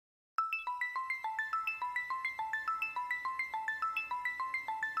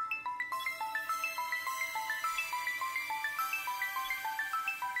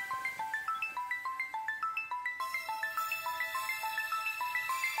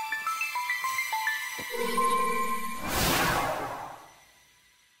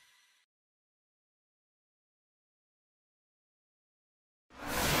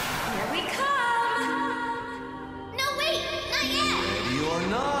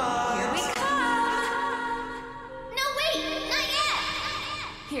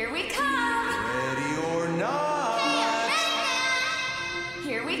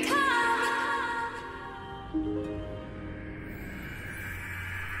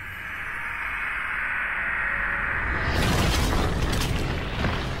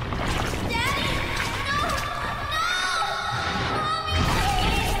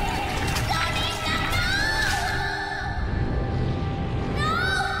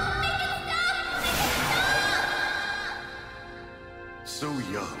So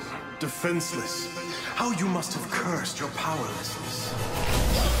young, defenseless. How you must have cursed your powerlessness.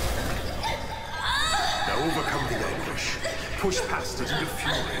 Now overcome the anguish, push past it into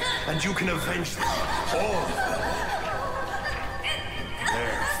fury, and you can avenge them. All of them.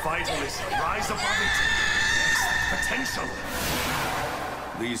 There, fight, Alisa. Rise above it. Yes, potential.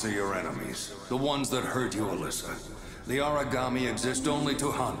 These are your enemies. The ones that hurt you, Alisa. The Origami exist only to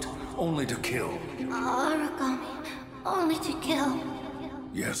hunt, only to kill. Origami, only to kill.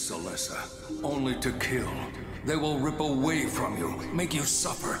 Yes, Alisa. Only to kill. They will rip away from you, make you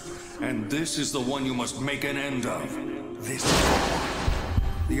suffer. And this is the one you must make an end of. This is the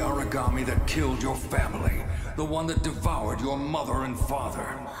one. The Origami that killed your family. The one that devoured your mother and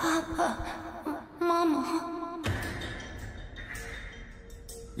father. Papa, Mama.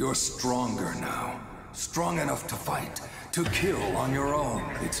 You're stronger now. Strong enough to fight, to kill on your own.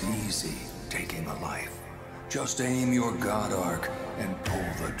 It's easy, taking a life. Just aim your God Arc and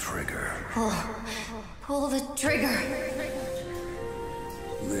pull the trigger. Pull the trigger.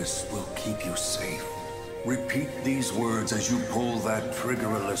 This will keep you safe. Repeat these words as you pull that trigger,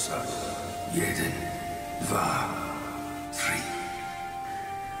 Alisa. Jeden, dva, three.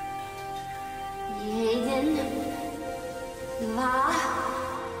 Jeden, dva,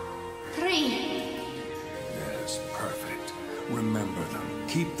 three. Yes, perfect. Remember them.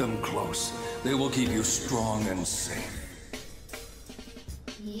 Keep them close. They will keep you strong and safe.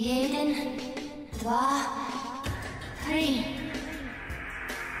 Jeden, dva, three.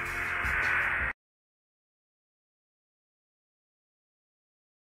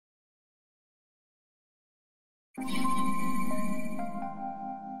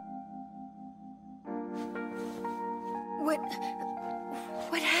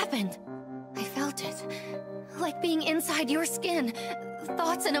 What happened? I felt it. Like being inside your skin.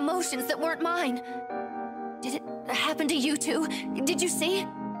 Thoughts and emotions that weren't mine. Did it happen to you too? Did you see?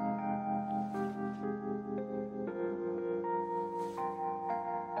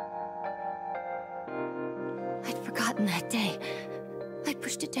 I'd forgotten that day. I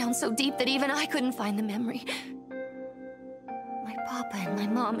pushed it down so deep that even I couldn't find the memory. My papa and my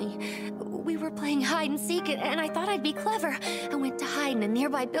mommy, we were playing hide and seek, and I thought I'd be clever. I went to hide in a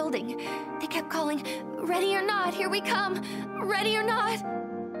nearby building. They kept calling, "Ready or not, here we come! Ready or not!"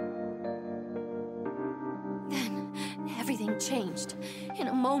 Then, everything changed. In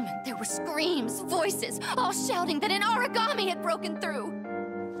a moment, there were screams, voices, all shouting that an Origami had broken through.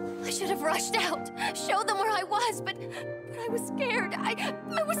 I should have rushed out, showed them where I was, but I was scared.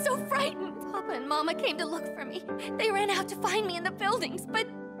 I was so frightened. Papa and Mama came to look for me. They ran out to find me in the buildings, but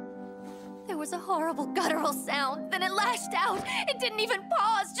there was a horrible guttural sound. Then it lashed out. It didn't even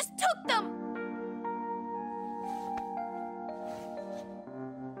pause, just took them.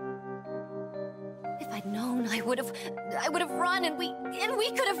 If I'd known, I would have run, and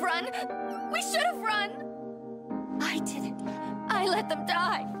we could have run. We should have run. I didn't. I let them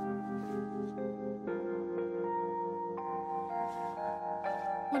die.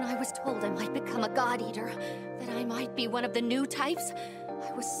 When I was told I might become a God-eater, that I might be one of the new types,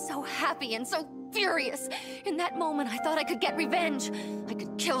 I was so happy and so furious. In that moment, I thought I could get revenge. I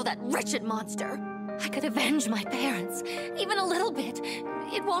could kill that wretched monster. I could avenge my parents, even a little bit.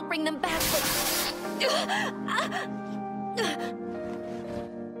 It won't bring them back, but...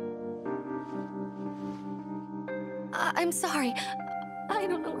 I'm sorry. I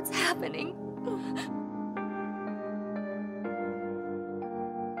don't know what's happening.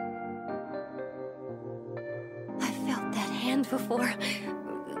 Before.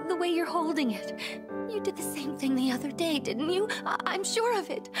 The way you're holding it. You did the same thing the other day, didn't you? I'm sure of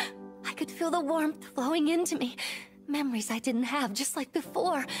it. I could feel the warmth flowing into me. Memories I didn't have, just like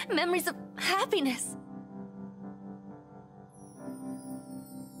before. Memories of happiness.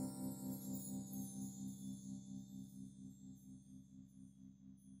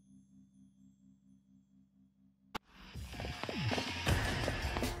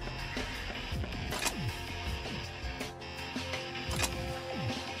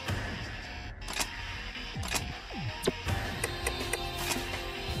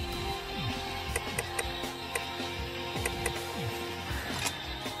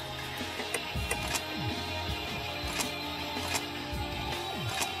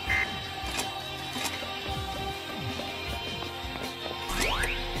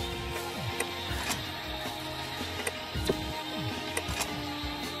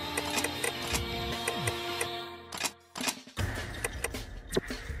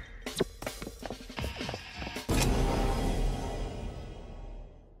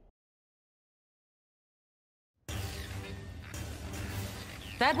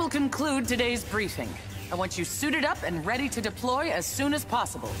 That will conclude today's briefing. I want you suited up and ready to deploy as soon as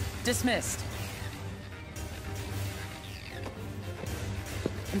possible. Dismissed.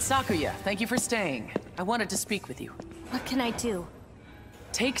 And Sakuya, thank you for staying. I wanted to speak with you. What can I do?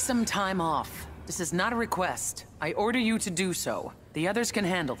 Take some time off. This is not a request. I order you to do so. The others can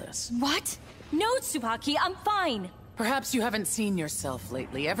handle this. What? No, Tsubaki, I'm fine. Perhaps you haven't seen yourself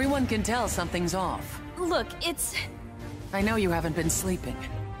lately. Everyone can tell something's off. Look, it's... I know you haven't been sleeping.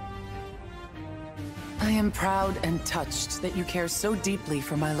 I am proud and touched that you care so deeply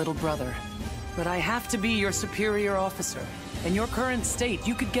for my little brother. But I have to be your superior officer. In your current state,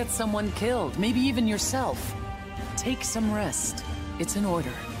 you could get someone killed, maybe even yourself. Take some rest. It's an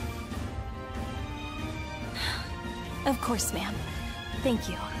order. Of course, ma'am. Thank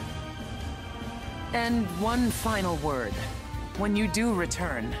you. And one final word. When you do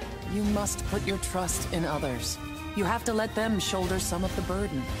return, you must put your trust in others. You have to let them shoulder some of the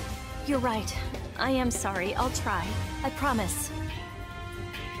burden. You're right. I am sorry. I'll try. I promise.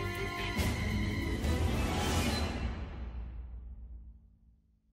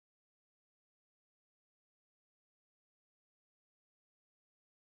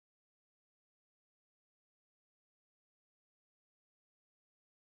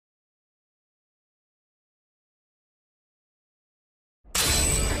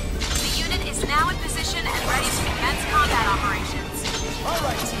 Now in position and ready to commence combat operations. All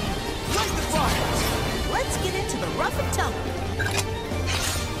right, team. Light the fire! Let's get into the rough and tumble.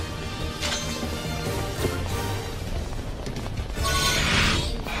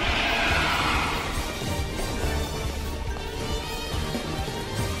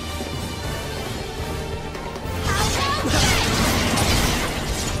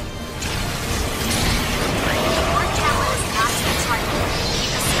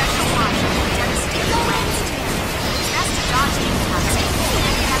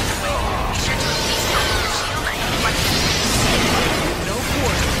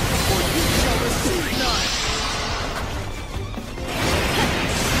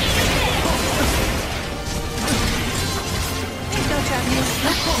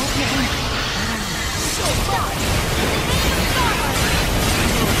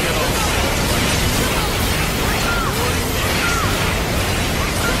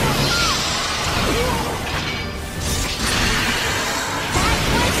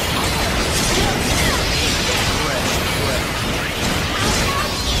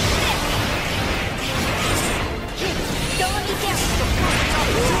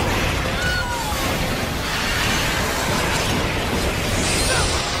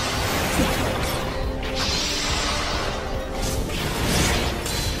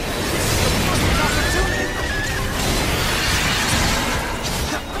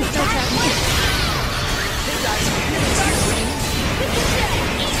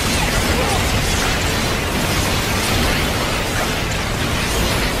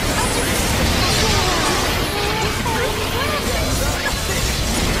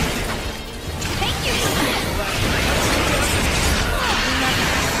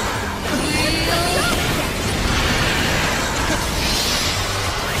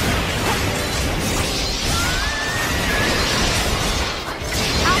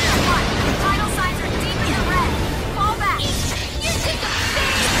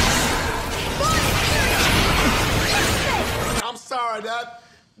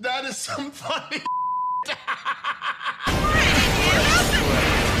 That is some funny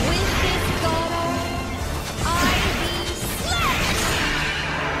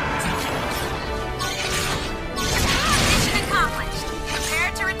Mission accomplished.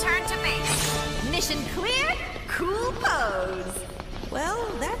 Prepare to return to base. Mission clear? Cool pose. Well,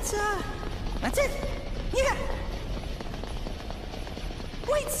 that's it. Yeah.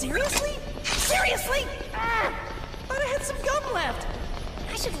 Wait, seriously? Seriously? Thought I had some gum left.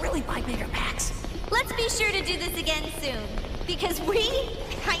 I should really buy bigger packs. Let's be sure to do this again soon, because we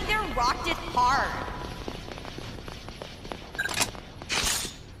kinda rocked it hard.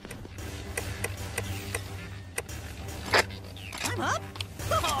 I'm up?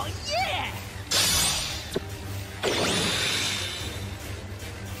 Oh, yeah!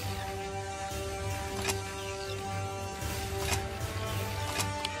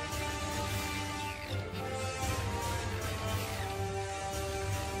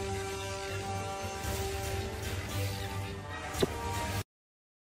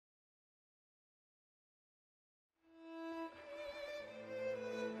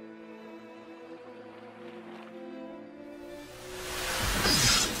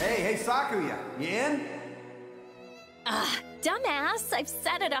 Hey, Sakuya, you in? Dumbass, I've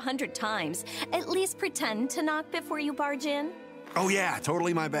said it 100 times. At least pretend to knock before you barge in. Oh yeah,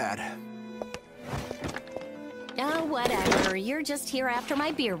 totally my bad. Oh, whatever. You're just here after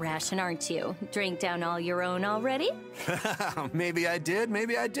my beer ration, aren't you? Drink down all your own already? Maybe I did,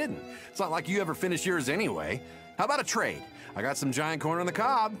 maybe I didn't. It's not like you ever finish yours anyway. How about a trade? I got some giant corn on the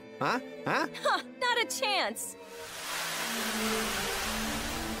cob. Huh? Huh? Huh, not a chance.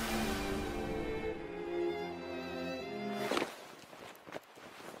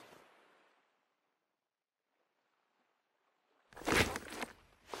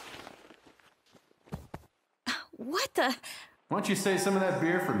 What the? Why don't you save some of that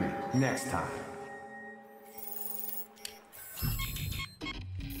beer for me next time?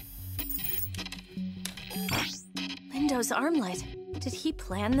 Lindow's armlet. Did he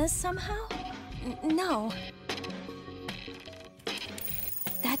plan this somehow? No.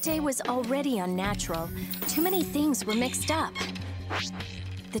 That day was already unnatural. Too many things were mixed up.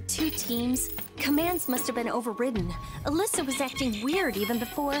 The two teams, commands must have been overridden. Alisa was acting weird even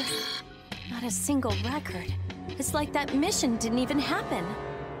before. Not a single record. It's like that mission didn't even happen.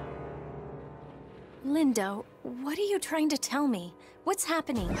 Lindow, what are you trying to tell me? What's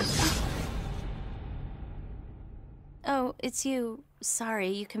happening? Oh, it's you. Sorry,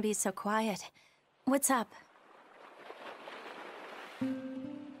 you can be so quiet. What's up?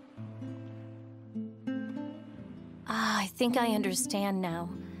 Ah, I think I understand now.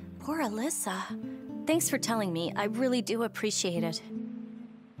 Poor Alisa. Thanks for telling me. I really do appreciate it.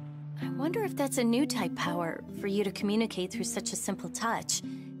 I wonder if that's a new type power, for you to communicate through such a simple touch.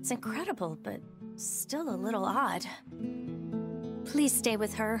 It's incredible, but still a little odd. Please stay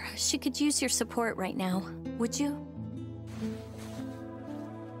with her. She could use your support right now. Would you?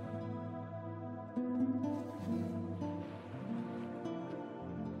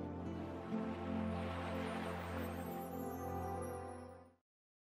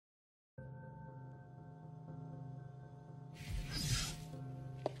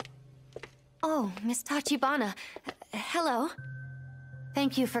 Oh, Miss Tachibana. Hello.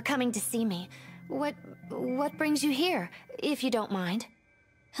 Thank you for coming to see me. What brings you here, if you don't mind?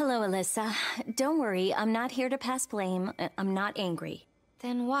 Hello, Alisa. Don't worry, I'm not here to pass blame. I'm not angry.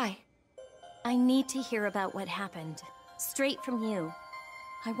 Then why? I need to hear about what happened. Straight from you.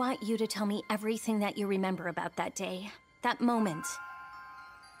 I want you to tell me everything that you remember about that day. That moment.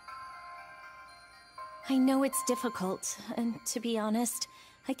 I know it's difficult, and to be honest,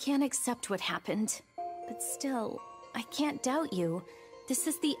 I can't accept what happened. But still, I can't doubt you. This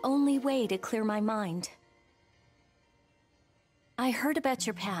is the only way to clear my mind. I heard about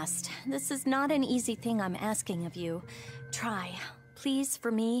your past. This is not an easy thing I'm asking of you. Try, please,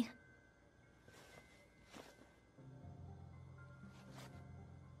 for me.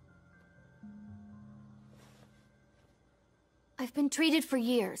 I've been treated for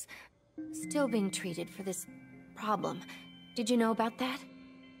years. Still being treated for this problem. Did you know about that?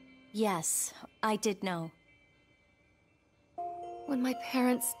 Yes, I did know. When my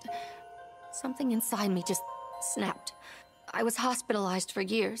parents... something inside me just snapped. I was hospitalized for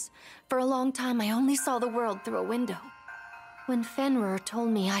years. For a long time, I only saw the world through a window. When Fenrir told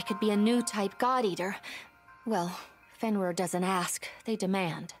me I could be a new type God-Eater, well, Fenrir doesn't ask, they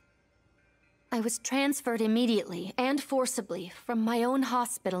demand. I was transferred immediately and forcibly from my own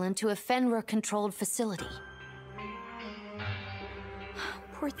hospital into a Fenrir-controlled facility.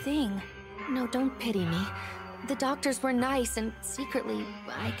 Poor thing. No, don't pity me. The doctors were nice, and secretly,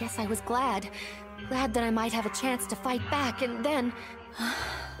 I guess I was glad. Glad that I might have a chance to fight back, and then...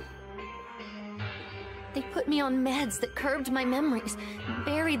 they put me on meds that curbed my memories,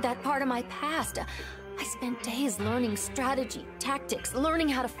 buried that part of my past. I spent days learning strategy, tactics, learning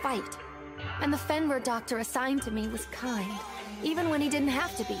how to fight. And the Fenrir doctor assigned to me was kind, even when he didn't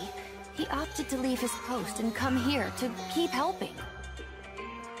have to be. He opted to leave his post and come here to keep helping.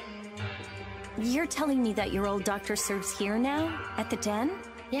 You're telling me that your old doctor serves here now? At the den?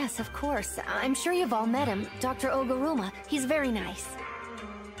 Yes, of course. I'm sure you've all met him, Dr. Oguruma. He's very nice.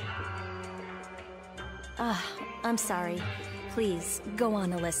 I'm sorry. Please, go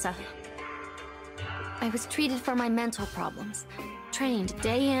on, Alisa. I was treated for my mental problems, trained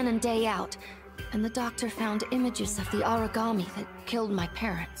day in and day out, and the doctor found images of the origami that killed my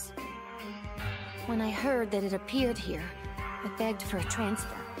parents. When I heard that it appeared here, I begged for a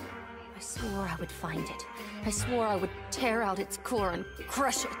transfer. I swore I would find it. I swore I would tear out its core and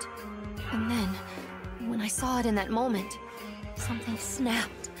crush it. And then, when I saw it in that moment, something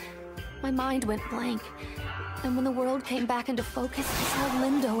snapped. My mind went blank. And when the world came back into focus, I saw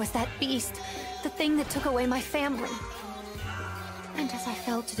Lindow as that beast, the thing that took away my family. And as I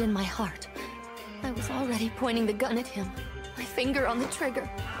felt it in my heart, I was already pointing the gun at him, my finger on the trigger.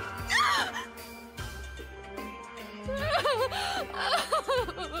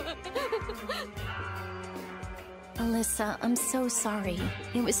 Alisa, I'm so sorry.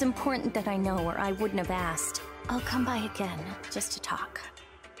 It was important that I know, or I wouldn't have asked. I'll come by again, just to talk.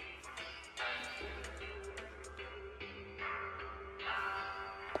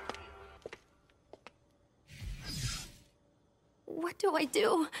 What do I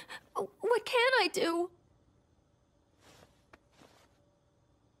do? What can I do?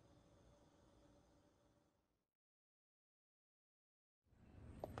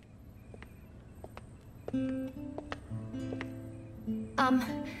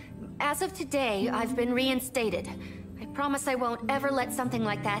 As of today, I've been reinstated. I promise I won't ever let something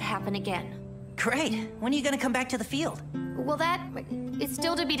like that happen again. Great. When are you gonna come back to the field? Well, that is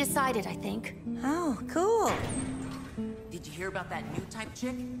still to be decided, I think. Oh, cool. Did you hear about that new type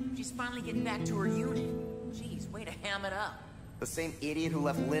chick? She's finally getting back to her unit. Jeez, way to ham it up. The same idiot who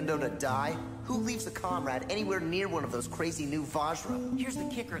left Lindow to die? Who leaves a comrade anywhere near one of those crazy new Vajra? Here's the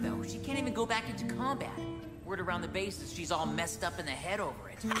kicker, though. She can't even go back into combat. Word around the base is she's all messed up in the head over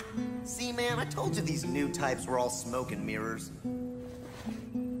it. See, man, I told you these new types were all smoke and mirrors.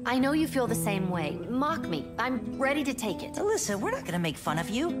 I know you feel the same way. Mock me. I'm ready to take it. Alisa, we're not gonna make fun of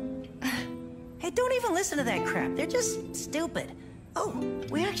you. Hey, don't even listen to that crap. They're just stupid. Oh,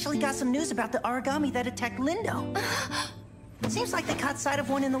 we actually got some news about the origami that attacked Lindow. Seems like they caught sight of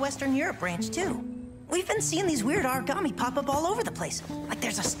one in the Western Europe branch, too. We've been seeing these weird origami pop up all over the place. Like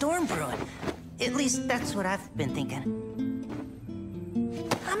there's a storm brewing. At least that's what I've been thinking.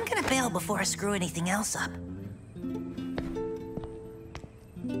 I'm gonna bail before I screw anything else up.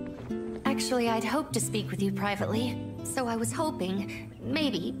 Actually, I'd hoped to speak with you privately. So I was hoping,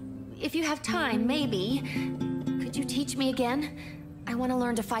 maybe, if you have time, maybe, could you teach me again? I want to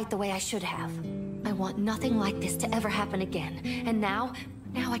learn to fight the way I should have. I want nothing like this to ever happen again. And now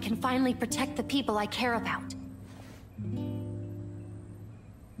I can finally protect the people I care about.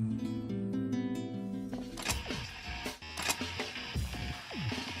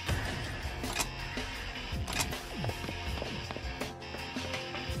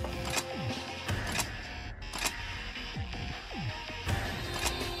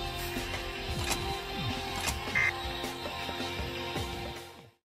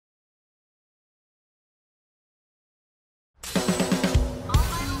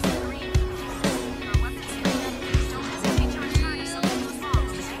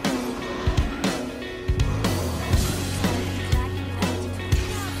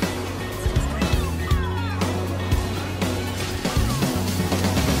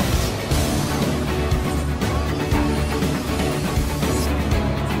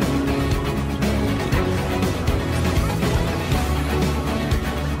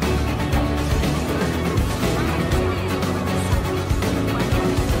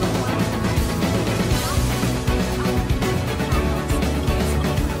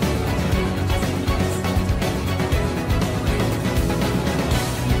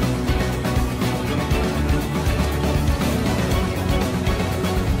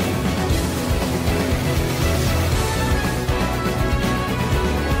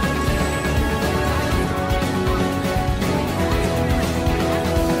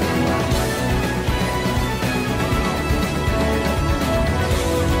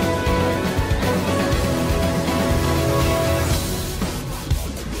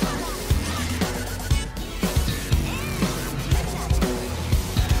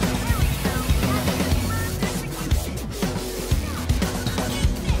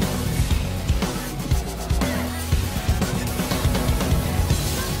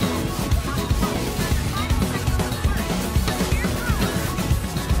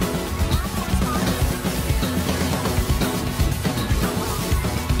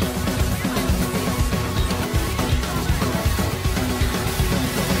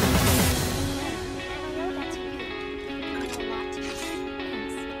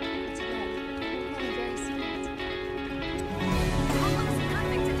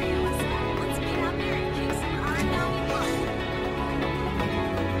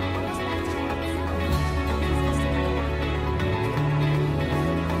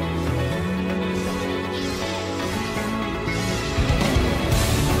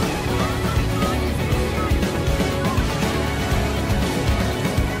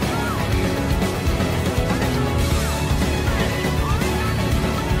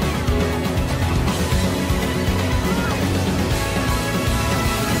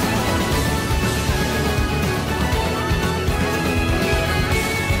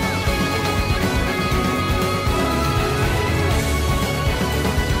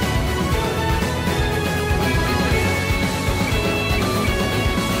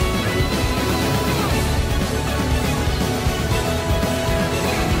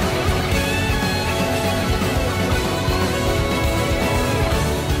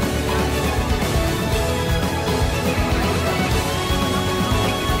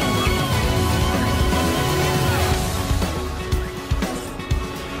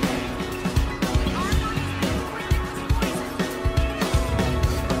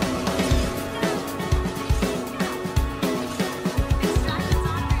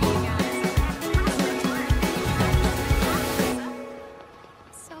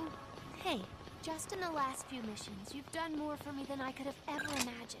 Just in the last few missions, you've done more for me than I could have ever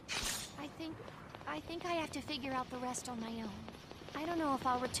imagined. I think I have to figure out the rest on my own. I don't know if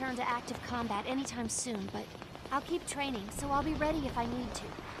I'll return to active combat anytime soon, but I'll keep training, so I'll be ready if I need to.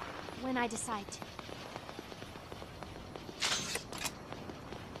 When I decide to.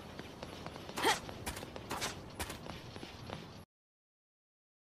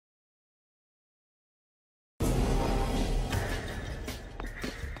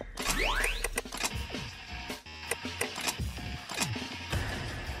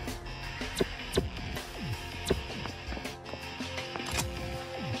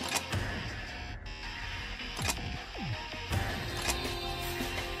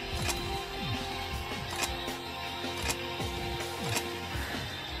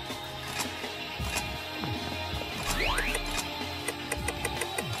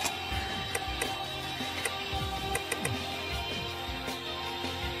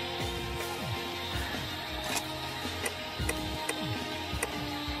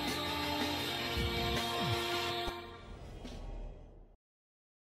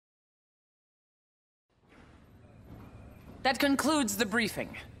 That concludes the briefing.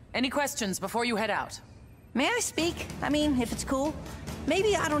 Any questions before you head out? May I speak? I mean, if it's cool.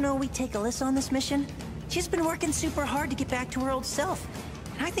 Maybe, I don't know, we take Alisa on this mission? She's been working super hard to get back to her old self.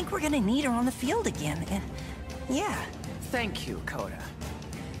 And I think we're gonna need her on the field again, and... yeah. Thank you, Koda.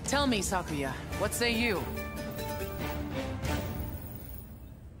 Tell me, Sakuya, what say you?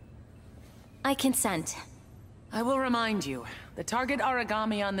 I consent. I will remind you, the target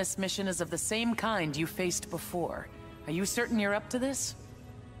Aragami on this mission is of the same kind you faced before. Are you certain you're up to this?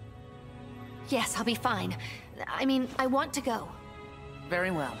 Yes, I'll be fine. I mean, I want to go.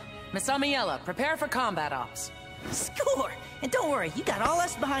 Very well. Miss Amiela, prepare for combat ops. Score! And don't worry, you got all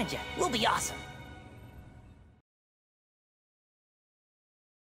us behind you. We'll be awesome.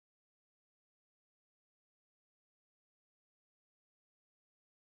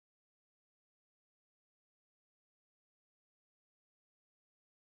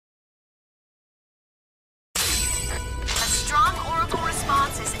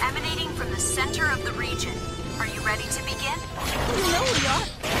 Is emanating from the center of the region. Are you ready to begin? You know we are.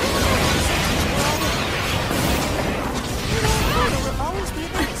 There will always be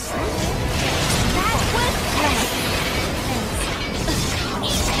this. That was great.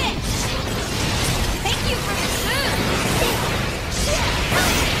 Eat it! Thank you for the food!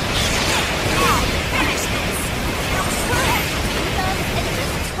 Now, finish this! No sweat! Thumbs and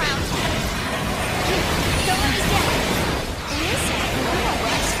distance round. Don't let me down.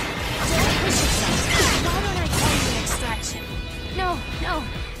 Why don't I call you an extraction? No,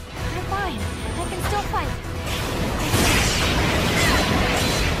 you're fine. I can still fight.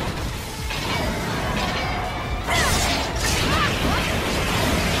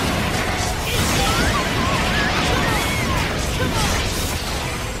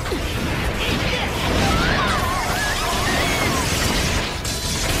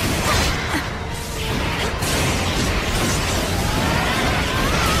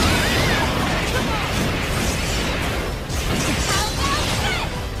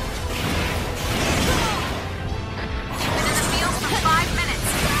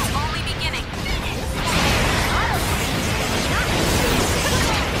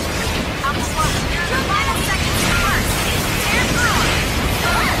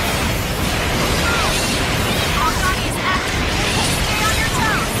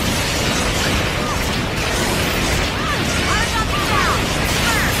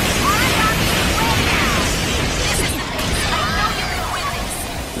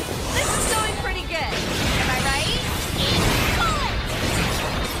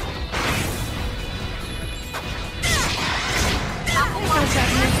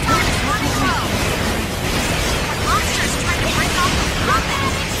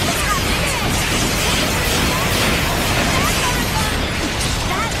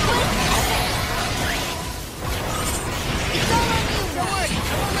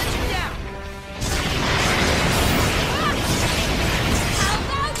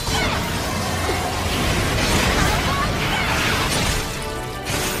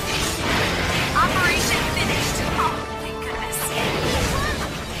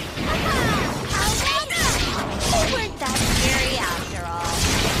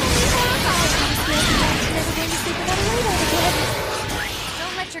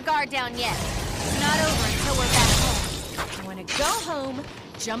 Down yet. It's not over until we're back home. I want to go home,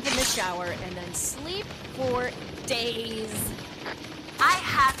 jump in the shower, and then sleep for days. I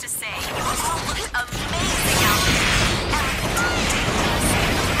have to say, you all look amazing out there. Elegant,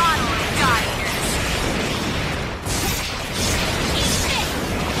 model of God eaters.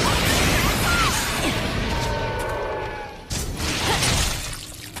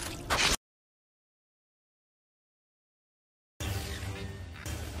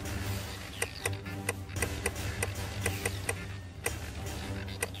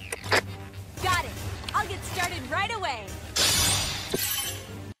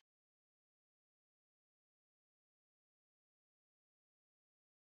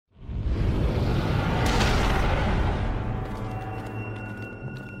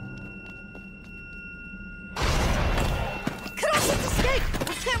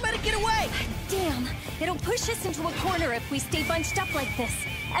 Can't let it get away! Damn, it'll push us into a corner if we stay bunched up like this.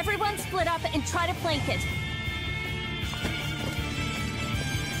 Everyone split up and try to flank it.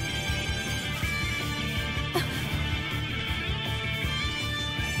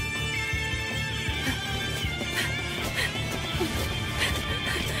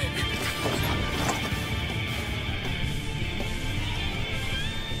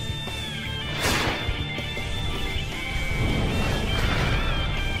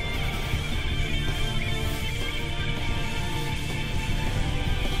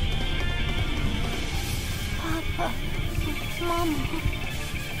 Mom.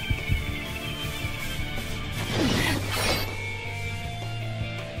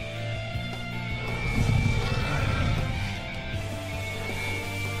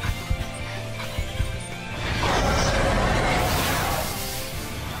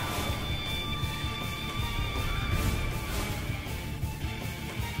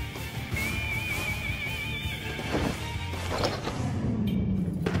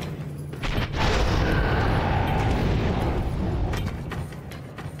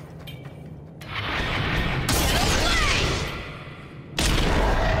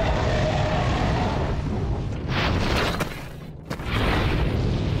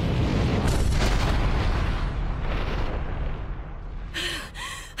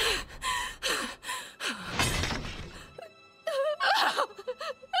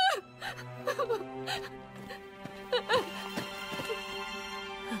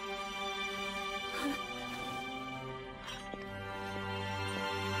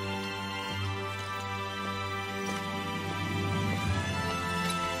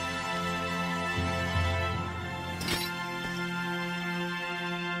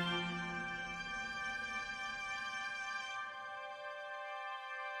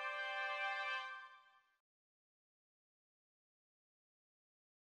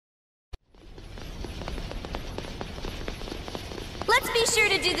 Let's be sure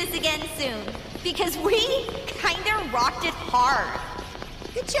to do this again soon, because we kinda rocked it hard.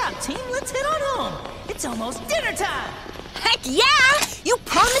 Good job, team. Let's head on home. It's almost dinner time. Heck yeah! You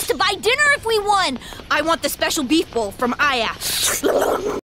promised to buy dinner if we won! I want the special beef bowl from Aya.